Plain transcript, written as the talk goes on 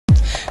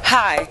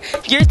Hi,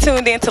 you're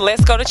tuned in to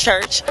Let's Go to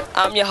Church.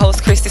 I'm your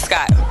host, Christy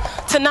Scott.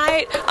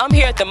 Tonight, I'm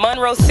here at the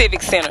Monroe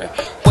Civic Center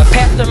where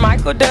Pastor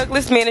Michael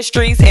Douglas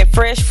Ministries and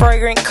Fresh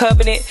Fragrant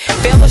Covenant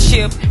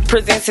Fellowship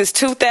presents his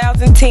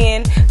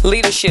 2010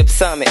 Leadership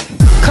Summit.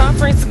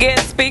 Conference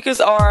guest speakers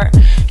are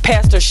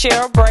Pastor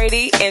Cheryl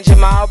Brady and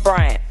Jamal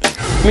Bryant.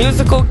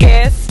 Musical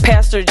guests,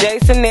 Pastor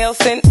Jason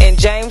Nelson and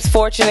James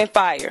Fortune and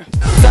Fire.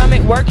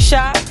 Summit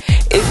workshop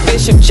is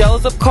Bishop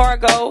Joseph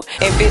Cargo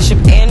and Bishop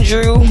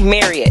Andrew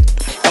Marriott.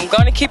 I'm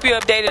going to keep you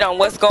updated on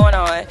what's going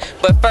on,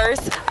 but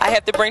first, I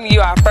have to bring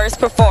you our first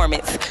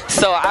performance.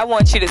 So I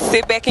want you to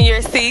sit back in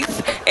your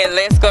seats and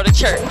let's go to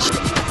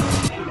church.